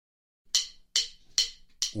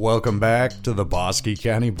Welcome back to the Bosque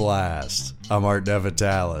County Blast. I'm Art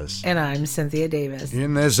DeVitalis. And I'm Cynthia Davis.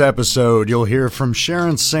 In this episode, you'll hear from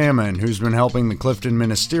Sharon Salmon, who's been helping the Clifton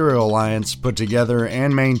Ministerial Alliance put together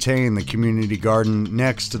and maintain the community garden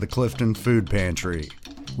next to the Clifton Food Pantry.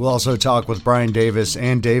 We'll also talk with Brian Davis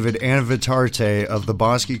and David Anavitarte of the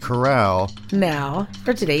Bosque Corral. Now,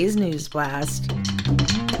 for today's News Blast.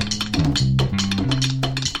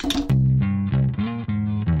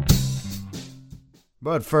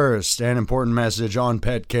 But first, an important message on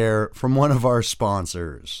pet care from one of our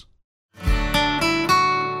sponsors.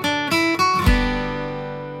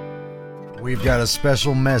 We've got a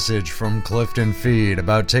special message from Clifton Feed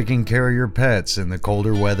about taking care of your pets in the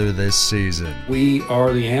colder weather this season. We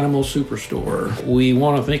are the animal superstore. We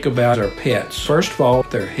want to think about our pets. First of all,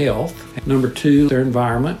 their health. Number two, their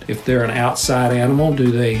environment. If they're an outside animal,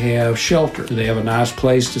 do they have shelter? Do they have a nice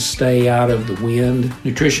place to stay out of the wind?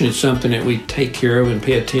 Nutrition is something that we take care of and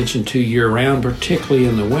pay attention to year-round, particularly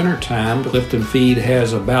in the wintertime. Clifton Feed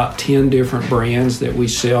has about 10 different brands that we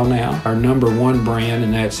sell now. Our number one brand,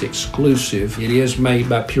 and that's Exclusive. It is made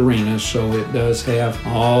by Purina, so it does have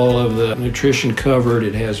all of the nutrition covered.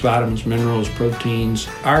 It has vitamins, minerals, proteins.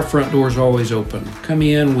 Our front door is always open. Come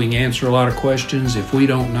in, we can answer a lot of questions. If we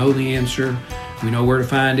don't know the answer, we know where to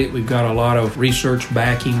find it. We've got a lot of research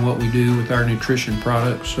backing what we do with our nutrition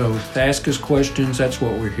products. So to ask us questions, that's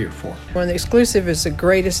what we're here for. Well, the Exclusive is the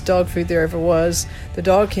greatest dog food there ever was. The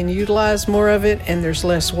dog can utilize more of it, and there's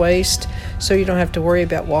less waste, so you don't have to worry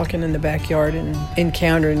about walking in the backyard and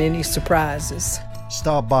encountering any surprises.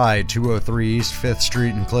 Stop by 203 East 5th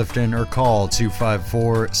Street in Clifton or call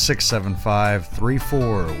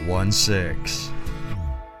 254-675-3416.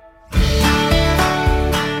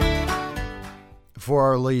 For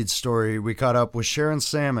our lead story, we caught up with Sharon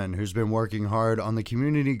Salmon, who's been working hard on the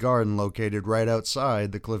community garden located right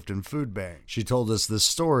outside the Clifton Food Bank. She told us the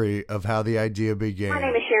story of how the idea began. My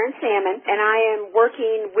name is Sharon Salmon, and I am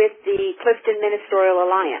working with the Clifton Ministerial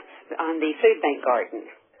Alliance on the food bank garden.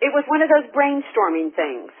 It was one of those brainstorming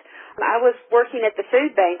things. I was working at the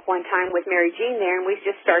food bank one time with Mary Jean there, and we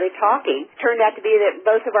just started talking. Turned out to be that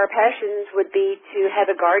both of our passions would be to have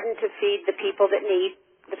a garden to feed the people that need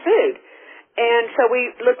the food. And so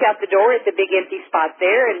we looked out the door at the big empty spot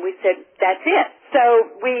there, and we said, that's it.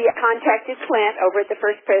 So we contacted Clint over at the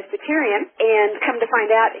First Presbyterian, and come to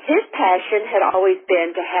find out his passion had always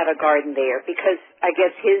been to have a garden there because I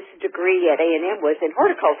guess his degree at A&M was in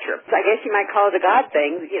horticulture. So I guess you might call it a God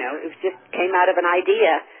thing. You know, it just came out of an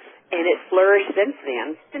idea, and it's flourished since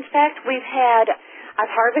then. In fact,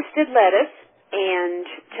 I've harvested lettuce and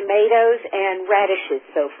tomatoes and radishes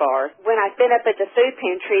so far. When I've been up at the food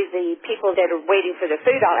pantry, the people that are waiting for the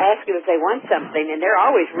food, I'll ask them if they want something, and they're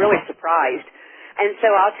always really surprised. And so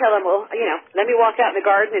I'll tell them, well, let me walk out in the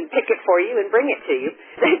garden and pick it for you and bring it to you.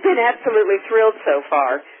 They've been absolutely thrilled so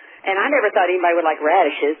far. And I never thought anybody would like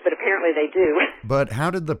radishes, but apparently they do. But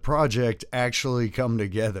how did the project actually come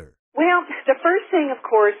together? Well, the first thing, of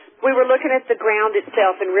course, we were looking at the ground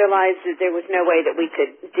itself and realized that there was no way that we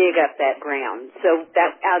could dig up that ground. So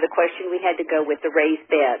that out of the question, we had to go with the raised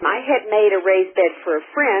bed. I had made a raised bed for a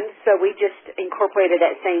friend, so we just incorporated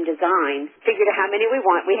that same design, figured out how many we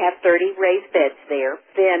want. We have 30 raised beds there.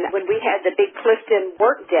 Then when we had the big Clifton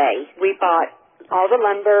work day, we bought all the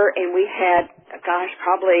lumber, and we had,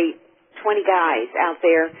 probably 20 guys out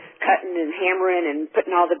there cutting and hammering and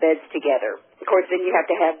putting all the beds together. Of course, then you have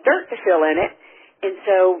to have dirt to fill in it. And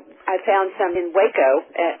so I found some in Waco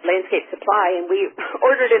at Landscape Supply, and we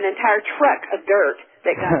ordered an entire truck of dirt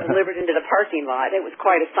that got delivered into the parking lot. It was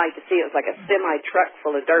quite a sight to see. It was like a semi-truck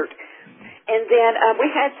full of dirt. And then we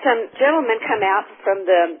had some gentlemen come out from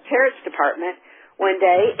the terrace department one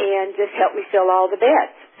day and just helped me fill all the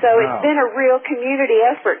beds. So It's been a real community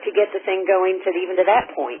effort to get the thing going even to that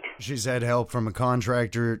point. She's had help from a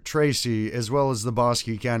contractor, Tracy, as well as the Bosque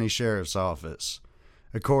County Sheriff's Office.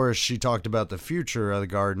 Of course, she talked about the future of the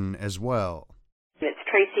garden as well. It's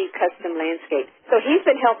Tracy Custom Landscape. So he's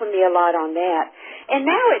been helping me a lot on that. And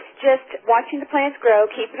now it's just watching the plants grow,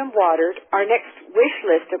 keeping them watered. Our next wish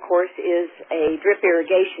list, of course, is a drip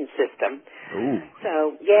irrigation system. Ooh.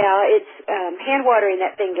 So, it's hand watering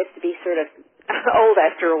that thing gets to be sort of old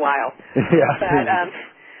after a while. Yeah. But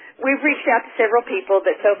we've reached out to several people,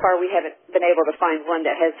 but so far we haven't been able to find one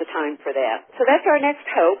that has the time for that. So that's our next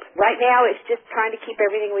hope. Right now it's just trying to keep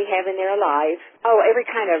everything we have in there alive. Oh, every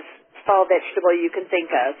kind of fall vegetable you can think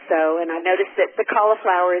of. So, and I noticed that the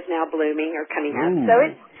cauliflower is now blooming or coming up. So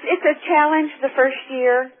it's a challenge the first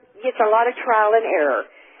year. It's a lot of trial and error.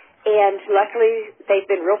 And luckily they've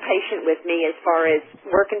been real patient with me as far as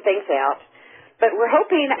working things out. But we're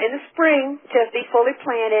hoping in the spring to be fully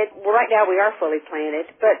planted. Well, right now we are fully planted,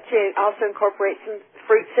 but to also incorporate some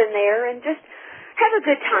fruits in there and just have a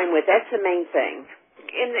good time with it. That's the main thing.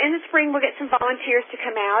 In the spring, we'll get some volunteers to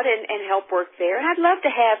come out and help work there. And I'd love to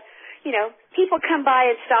have, people come by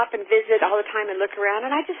and stop and visit all the time and look around.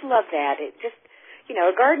 And I just love that. It just,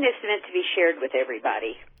 a garden is meant to be shared with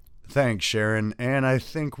everybody. Thanks, Sharon. And I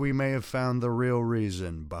think we may have found the real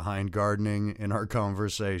reason behind gardening in our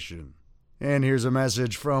conversation. And here's a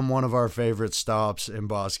message from one of our favorite stops in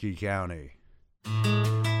Bosque County.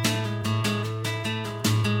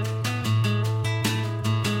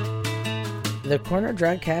 The Corner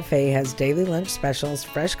Drug Cafe has daily lunch specials,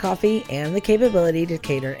 fresh coffee, and the capability to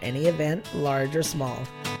cater any event, large or small.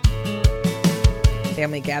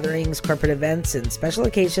 Family gatherings, corporate events, and special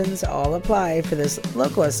occasions all apply for this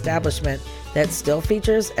local establishment that still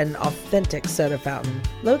features an authentic soda fountain.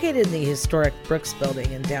 Located in the historic Brooks Building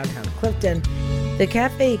in downtown Clifton, the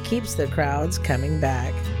cafe keeps the crowds coming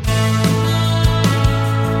back.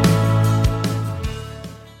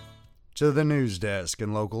 To the news desk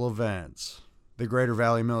and local events. The Greater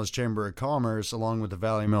Valley Mills Chamber of Commerce, along with the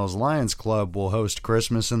Valley Mills Lions Club, will host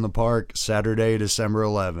Christmas in the Park Saturday, December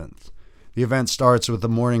 11th. The event starts with a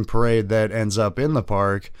morning parade that ends up in the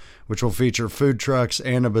park, which will feature food trucks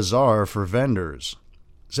and a bazaar for vendors.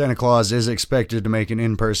 Santa Claus is expected to make an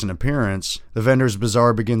in-person appearance. The vendors'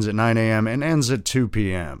 bazaar begins at 9 a.m. and ends at 2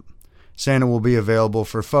 p.m. Santa will be available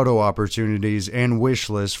for photo opportunities and wish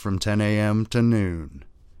lists from 10 a.m. to noon.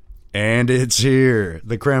 And it's here.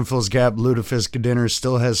 The Cranfills Gap Lutefisk dinner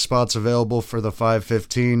still has spots available for the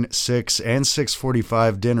 5:15, 6, and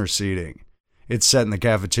 6:45 dinner seating. It's set in the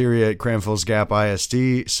cafeteria at Cranfills Gap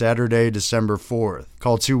ISD, Saturday, December 4th.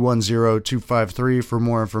 Call 210-253 for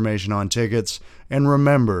more information on tickets. And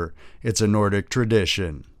remember, it's a Nordic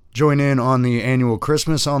tradition. Join in on the annual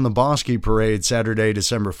Christmas on the Bosque Parade Saturday,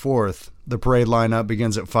 December 4th. The parade lineup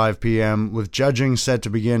begins at 5 p.m. with judging set to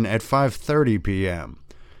begin at 5:30 p.m.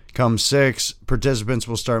 Come 6, participants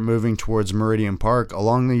will start moving towards Meridian Park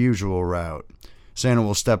along the usual route. Santa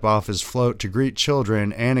will step off his float to greet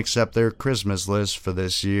children and accept their Christmas list for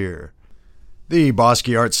this year. The Bosque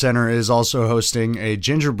Arts Center is also hosting a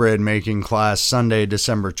gingerbread making class Sunday,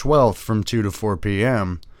 December 12th from 2 to 4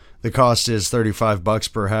 p.m. The cost is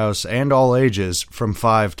 $35 per house, and all ages from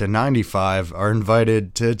 5 to 95 are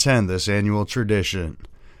invited to attend this annual tradition.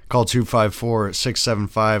 Call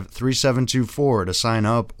 254-675-3724 to sign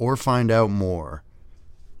up or find out more.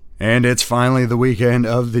 And it's finally the weekend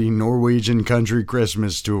of the Norwegian Country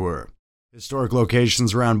Christmas Tour. Historic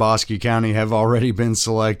locations around Bosque County have already been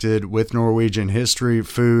selected, with Norwegian history,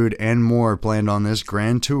 food, and more planned on this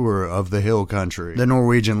grand tour of the Hill Country. The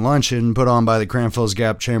Norwegian luncheon, put on by the Cranfills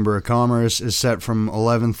Gap Chamber of Commerce, is set from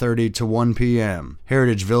 11:30 to 1 p.m.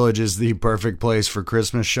 Heritage Village is the perfect place for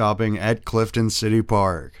Christmas shopping at Clifton City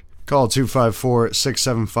Park. Call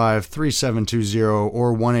 254-675-3720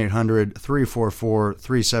 or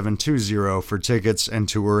 1-800-344-3720 for tickets and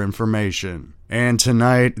tour information. And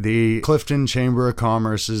tonight, the Clifton Chamber of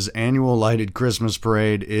Commerce's annual lighted Christmas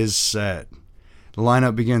parade is set. The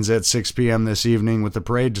lineup begins at 6 p.m. this evening, with the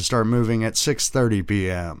parade to start moving at 6:30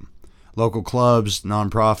 p.m. Local clubs,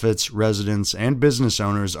 nonprofits, residents, and business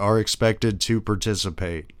owners are expected to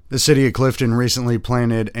participate. The city of Clifton recently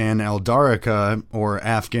planted an Eldarica, or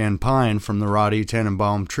Afghan pine, from the Roddy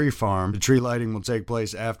Tannenbaum tree farm. The tree lighting will take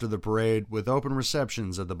place after the parade, with open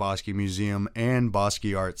receptions at the Bosque Museum and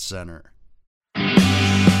Bosque Arts Center.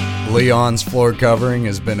 Leon's floor covering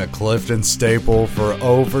has been a Clifton staple for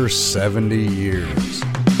over 70 years.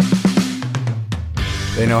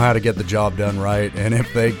 They know how to get the job done right, and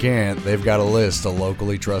if they can't, they've got a list of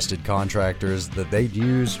locally trusted contractors that they'd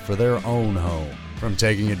use for their own home. From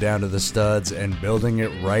taking it down to the studs and building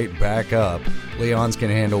it right back up, Leon's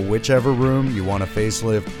can handle whichever room you want to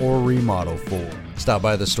facelift or remodel for. Stop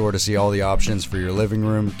by the store to see all the options for your living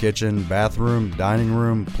room, kitchen, bathroom, dining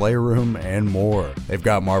room, playroom, and more. They've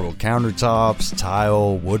got marble countertops,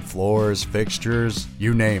 tile, wood floors, fixtures,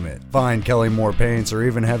 you name it. Find Kelly Moore Paints or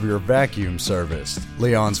even have your vacuum serviced.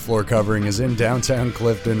 Leon's floor covering is in downtown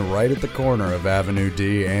Clifton, right at the corner of Avenue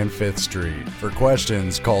D and 5th Street. For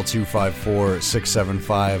questions, call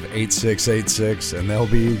 254-675-8686 and they'll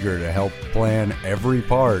be eager to help plan every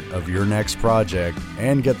part of your next project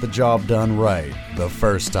and get the job done right the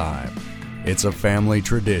first time. It's a family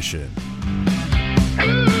tradition.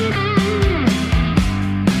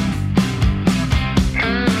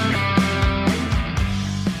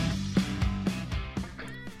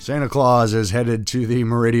 Santa Claus is headed to the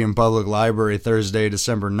Meridian Public Library Thursday,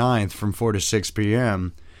 December 9th from 4 to 6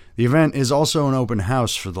 p.m. The event is also an open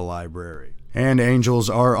house for the library. And angels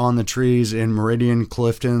are on the trees in Meridian,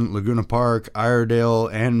 Clifton, Laguna Park, Iredale,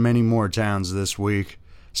 and many more towns this week.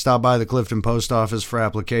 Stop by the Clifton Post Office for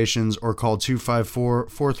applications or call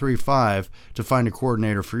 254-435 to find a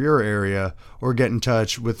coordinator for your area or get in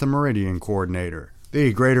touch with the Meridian coordinator.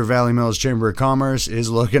 The Greater Valley Mills Chamber of Commerce is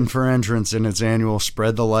looking for entrants in its annual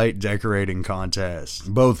Spread the Light decorating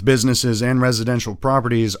contest. Both businesses and residential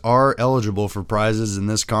properties are eligible for prizes in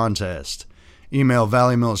this contest. Email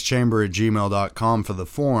valleymillschamber@gmail.com for the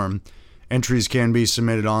form. Entries can be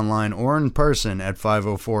submitted online or in person at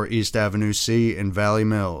 504 East Avenue C in Valley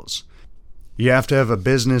Mills. You have to have a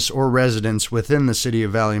business or residence within the City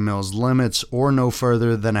of Valley Mills limits or no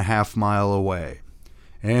further than a half-mile away.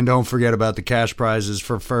 And don't forget about the cash prizes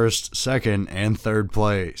for first, second, and third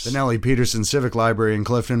place. The Nellie Peterson Civic Library in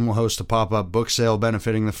Clifton will host a pop-up book sale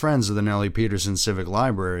benefiting the Friends of the Nellie Peterson Civic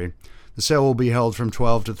Library. The sale will be held from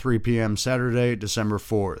 12 to 3 p.m. Saturday, December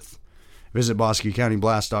 4th. Visit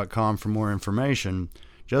BosqueCountyBlast.com for more information.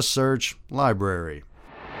 Just search Library.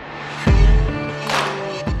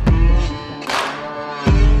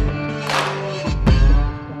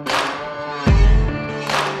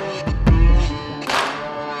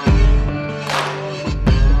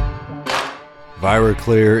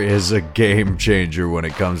 ViraClear is a game changer when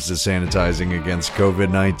it comes to sanitizing against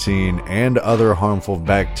COVID-19 and other harmful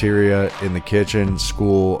bacteria in the kitchen,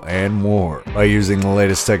 school, and more. By using the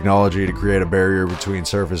latest technology to create a barrier between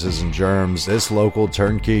surfaces and germs, this local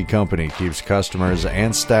turnkey company keeps customers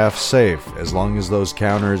and staff safe as long as those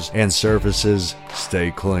counters and surfaces stay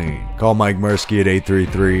clean. Call Mike Mursky at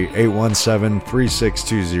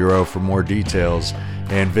 833-817-3620 for more details,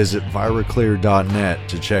 and visit viraclear.net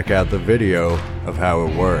to check out the video of how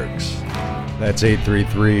it works. That's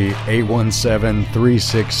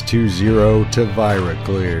 833-817-3620 to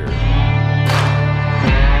ViraClear.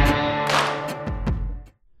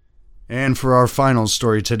 And for our final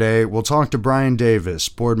story today, we'll talk to Brian Davis,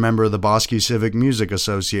 board member of the Bosque Civic Music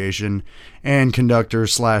Association, and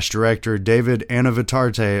conductor/director David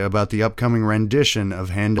Anavitarte about the upcoming rendition of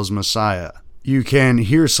Handel's Messiah. You can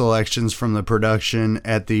hear selections from the production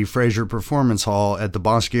at the Fraser Performance Hall at the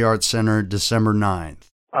Bosque Arts Center December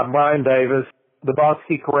 9th. I'm Brian Davis. The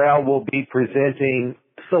Bosque Chorale will be presenting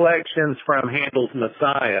selections from Handel's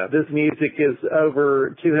Messiah. This music is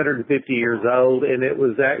over 250 years old, and it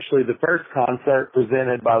was actually the first concert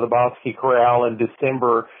presented by the Bosque Chorale in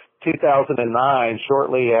December 2009,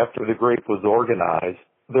 shortly after the group was organized.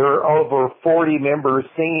 There are over 40 members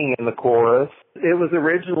singing in the chorus. It was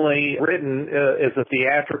originally written as a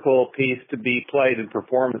theatrical piece to be played in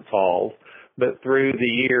performance halls, but through the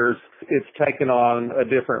years, it's taken on a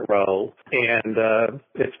different role, and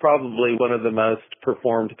it's probably one of the most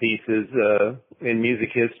performed pieces in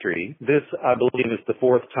music history. This, I believe, is the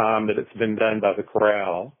fourth time that it's been done by the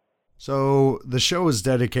chorale. So, the show is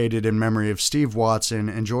dedicated in memory of Steve Watson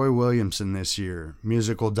and Joy Williamson this year,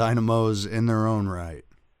 musical dynamos in their own right.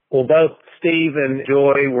 Well, both Steve and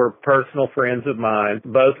Joy were personal friends of mine.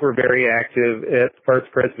 Both were very active at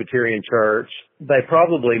First Presbyterian Church. They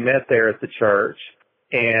probably met there at the church,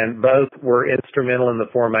 and both were instrumental in the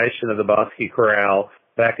formation of the Bosque Chorale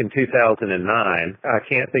back in 2009. I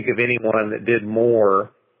can't think of anyone that did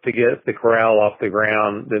more to get the chorale off the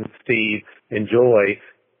ground than Steve and Joy.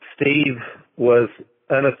 Steve was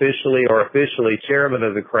unofficially or officially chairman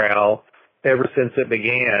of the chorale ever since it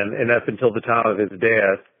began and up until the time of his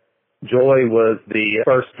death. Joy was the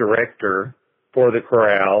first director for the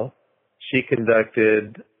chorale. She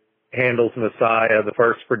conducted Handel's Messiah, the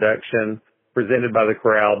first production presented by the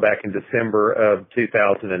chorale back in December of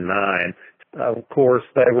 2009. Of course,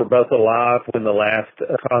 they were both alive when the last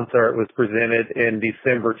concert was presented in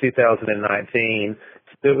December 2019.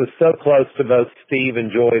 It was so close to both Steve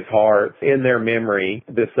and Joy's hearts in their memory,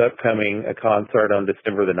 this upcoming concert on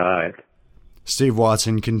December the 9th. Steve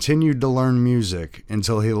Watson continued to learn music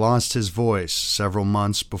until he lost his voice several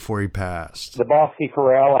months before he passed. The Bosque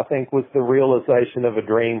Chorale, I think, was the realization of a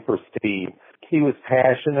dream for Steve. He was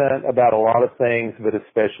passionate about a lot of things, but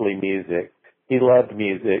especially music. He loved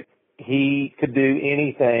music. He could do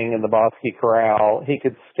anything in the Bosque Chorale. He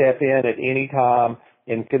could step in at any time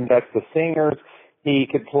and conduct the singers. He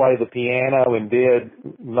could play the piano and did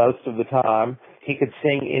most of the time. He could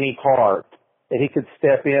sing any part. And he could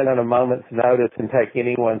step in on a moment's notice and take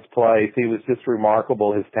anyone's place. He was just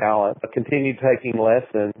remarkable, his talent. I continued taking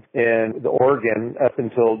lessons in the organ up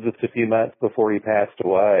until just a few months before he passed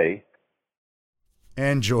away.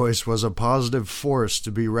 And Joyce was a positive force to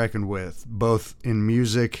be reckoned with, both in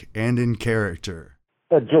music and in character.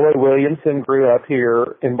 Joy Williamson grew up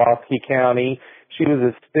here in Bosque County. She was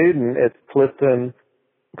a student at Clifton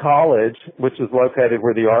college, which is located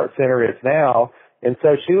where the art center is now. And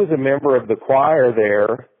so she was a member of the choir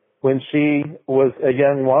there when she was a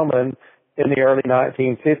young woman in the early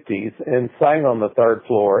 1950s and sang on the third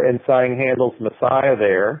floor and sang Handel's Messiah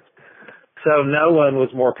there. So no one was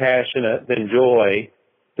more passionate than Joy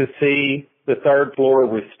to see the third floor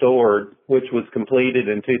restored, which was completed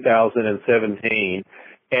in 2017,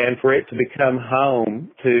 and for it to become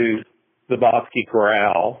home to the Bosque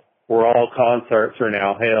Chorale, where all concerts are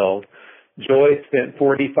now held. Joy spent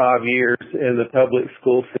 45 years in the public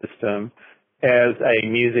school system as a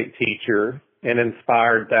music teacher and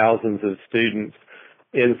inspired thousands of students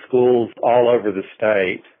in schools all over the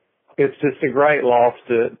state. It's just a great loss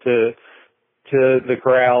to the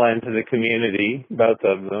chorale and to the community, both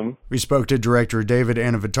of them. We spoke to director David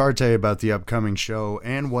Anavitartey about the upcoming show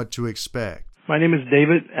and what to expect. My name is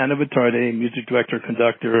David Anavitartey, music director,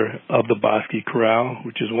 conductor of the Bosque Chorale,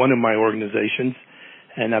 which is one of my organizations,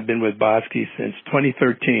 and I've been with Bosque since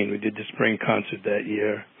 2013. We did the spring concert that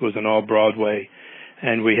year. It was on all Broadway,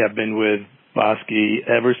 and we have been with Bosque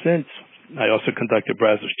ever since. I also conducted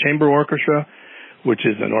Brazos Chamber Orchestra, which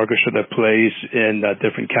is an orchestra that plays in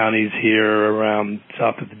different counties here around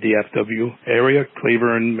south of the DFW area,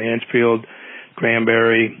 Cleveland, Mansfield,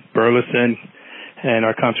 Granbury, Burleson. And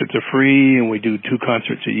our concerts are free, and we do 2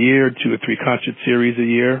 concerts a year, 2 or 3 concert series a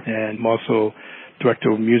year. And I'm also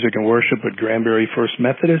director of music and worship at Granbury First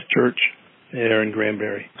Methodist Church there in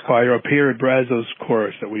Granbury. Choir up here at Brazos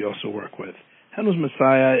Chorus that we also work with. Handel's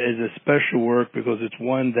Messiah is a special work because it's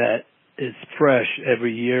one that is fresh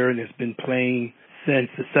every year, and it's been playing since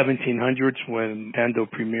the 1700s when Handel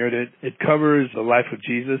premiered it. It covers the life of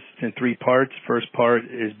Jesus in 3 parts. First part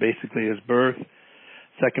is basically his birth.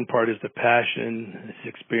 Second part is the passion,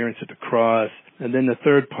 his experience at the cross. And then the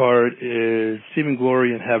third part is receiving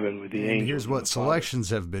glory in heaven with the angels. Here's what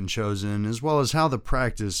selections have been chosen, as well as how the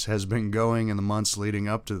practice has been going in the months leading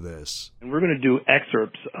up to this. And we're going to do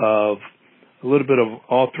excerpts of a little bit of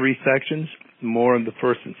all 3 sections, more in the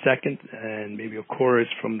first and second, and maybe a chorus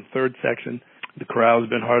from the third section. The chorale has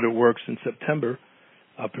been hard at work since September,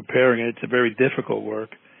 preparing it. It's a very difficult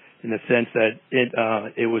work in the sense that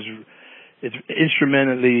it's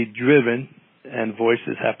instrumentally driven, and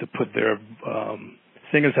voices have to put their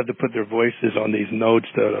singers have to put their voices on these notes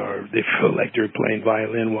that they feel like they're playing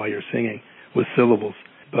violin while you're singing with syllables.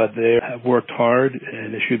 But they have worked hard,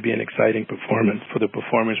 and it should be an exciting performance. For the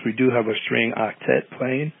performance, we do have a string octet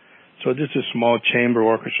playing. So this is a small chamber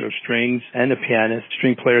orchestra of strings and a pianist.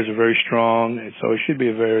 String players are very strong, and so it should be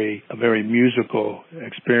a very musical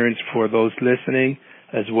experience for those listening,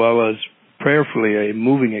 as well as prayerfully a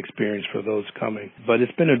moving experience for those coming. But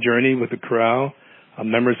it's been a journey with the chorale.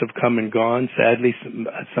 Members have come and gone. Sadly,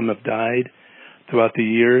 some have died throughout the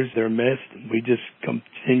years. They're missed. We just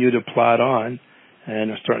continue to plod on and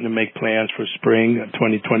are starting to make plans for spring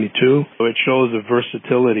 2022. So it shows the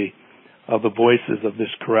versatility of the voices of this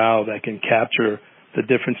chorale that can capture the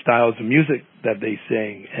different styles of music that they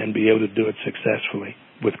sing and be able to do it successfully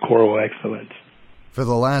with choral excellence. For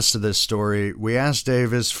the last of this story, we asked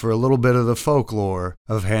Davis for a little bit of the folklore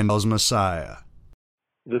of Handel's Messiah.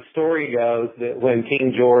 The story goes that when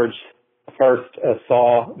King George first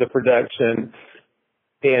saw the production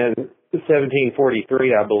in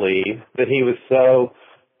 1743, I believe, that he was so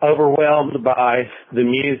overwhelmed by the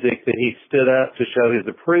music that he stood up to show his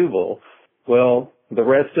approval. Well, the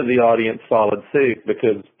rest of the audience followed suit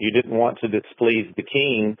because you didn't want to displease the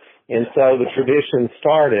king. And so the tradition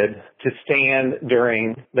started to stand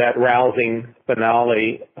during that rousing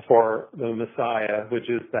finale for the Messiah, which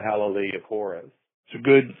is the Hallelujah chorus. It's a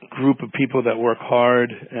good group of people that work hard,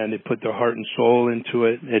 and they put their heart and soul into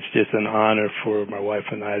it. It's just an honor for my wife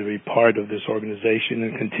and I to be part of this organization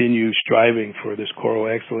and continue striving for this choral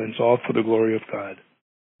excellence, all for the glory of God.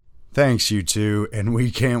 Thanks, you two, and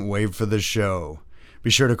we can't wait for the show. Be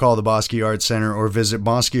sure to call the Bosque Art Center or visit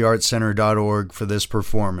bosqueartcenter.org for this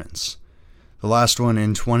performance. The last one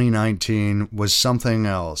in 2019 was something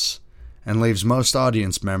else and leaves most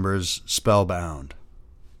audience members spellbound.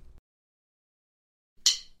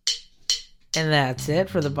 And that's it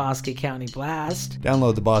for the Bosque County Blast.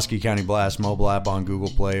 Download the Bosque County Blast mobile app on Google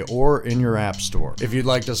Play or in your app store. If you'd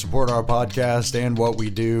like to support our podcast and what we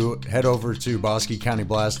do, head over to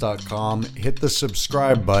BosqueCountyBlast.com, hit the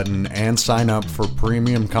subscribe button, and sign up for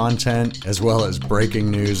premium content as well as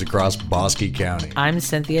breaking news across Bosque County. I'm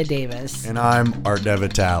Cynthia Davis. And I'm Art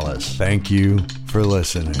DeVitalis. Thank you for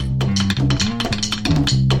listening.